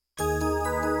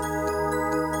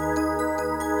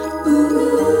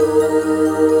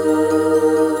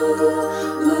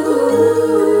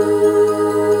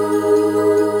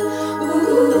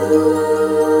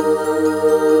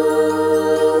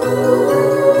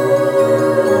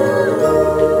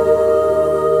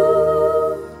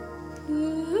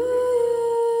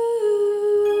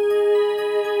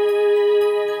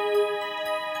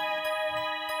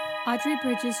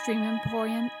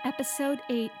Episode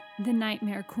 8, The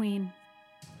Nightmare Queen.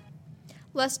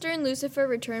 Lester and Lucifer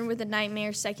return with a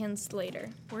nightmare seconds later.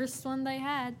 Worst one they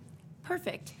had.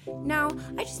 Perfect. Now,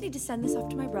 I just need to send this off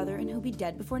to my brother and he'll be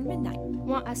dead before midnight.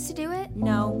 Want us to do it?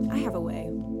 No, I have a way.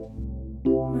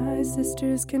 My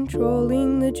sister's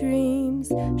controlling the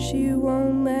dreams. She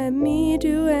won't let me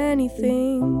do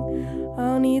anything.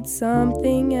 I'll need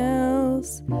something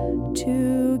else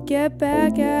to get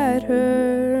back at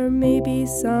her. Maybe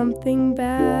something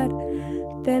bad.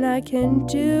 Then I can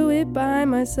do it by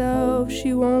myself.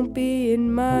 She won't be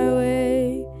in my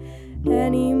way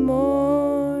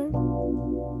anymore.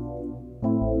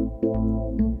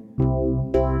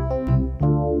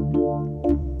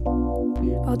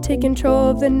 I'll take control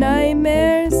of the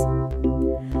nightmares.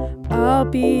 I'll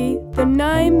be the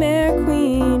nightmare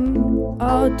queen.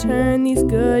 I'll turn these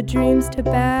good dreams to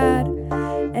bad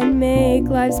and make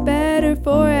lives better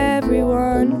for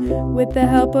everyone. With the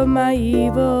help of my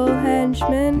evil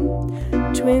henchmen,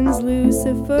 twins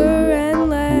Lucifer and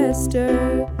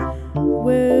Lester,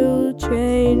 we'll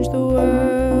change the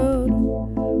world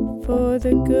for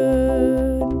the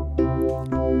good.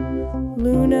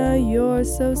 Luna, you're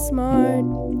so smart.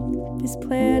 This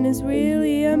plan is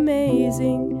really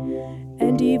amazing,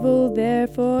 and evil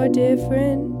therefore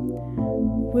different.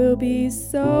 We'll be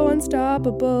so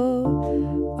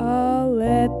unstoppable. I'll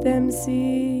let them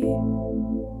see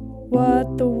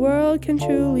what the world can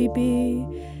truly be.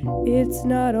 It's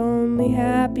not only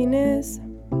happiness.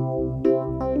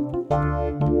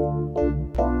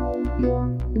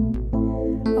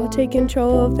 I'll take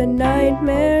control of the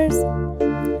nightmares.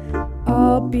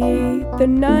 I'll be the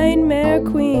nightmare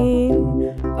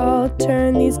queen. I'll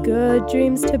turn these good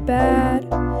dreams to bad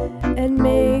and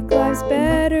make lives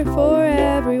better for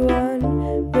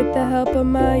everyone. With the help of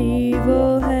my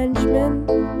evil henchmen,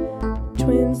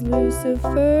 twins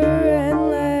Lucifer and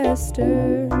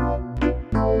Lester.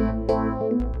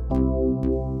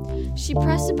 She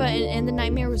pressed a button and the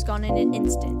nightmare was gone in an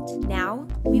instant. Now,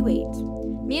 we wait.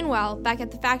 Meanwhile, back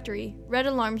at the factory, red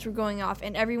alarms were going off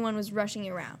and everyone was rushing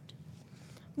around.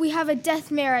 We have a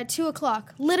death mare at 2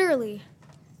 o'clock, literally.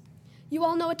 You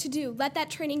all know what to do. Let that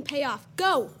training pay off.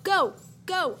 Go, go,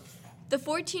 go. The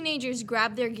 4 teenagers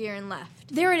grabbed their gear and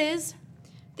left. There it is.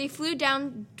 They flew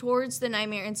down towards the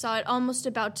nightmare and saw it almost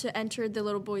about to enter the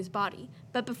little boy's body.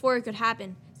 But before it could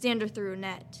happen, Xander threw a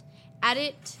net at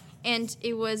it, and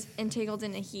it was entangled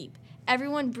in a heap.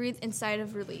 Everyone breathed in sigh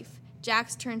of relief.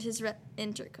 Jax turned his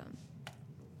intercom.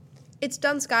 It's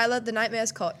done, Skyla. The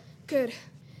nightmare's caught. Good.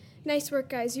 Nice work,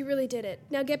 guys. You really did it.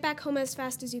 Now get back home as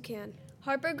fast as you can.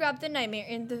 Harper grabbed the nightmare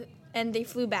and they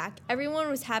flew back. Everyone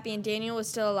was happy and Daniel was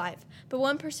still alive. But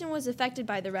one person was affected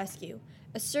by the rescue.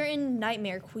 A certain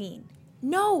nightmare queen.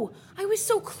 No! I was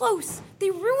so close! They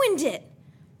ruined it!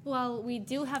 Well, we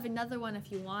do have another one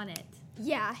if you want it.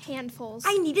 Yeah, handfuls.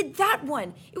 I needed that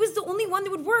one! It was the only one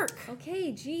that would work!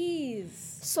 Okay, jeez.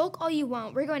 Sulk all you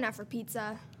want. We're going out for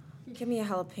pizza. Give me a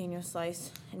jalapeno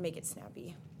slice and make it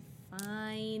snappy.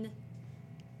 Fine.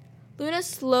 Luna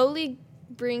slowly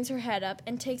brings her head up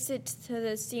and takes it to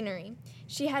the scenery.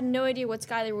 She had no idea what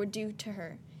Skylar would do to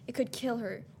her. It could kill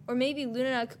her. Or maybe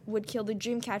Luna would kill the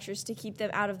dream catchers to keep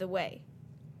them out of the way.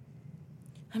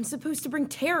 I'm supposed to bring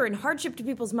terror and hardship to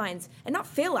people's minds and not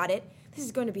fail at it. This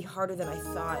is going to be harder than I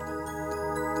thought.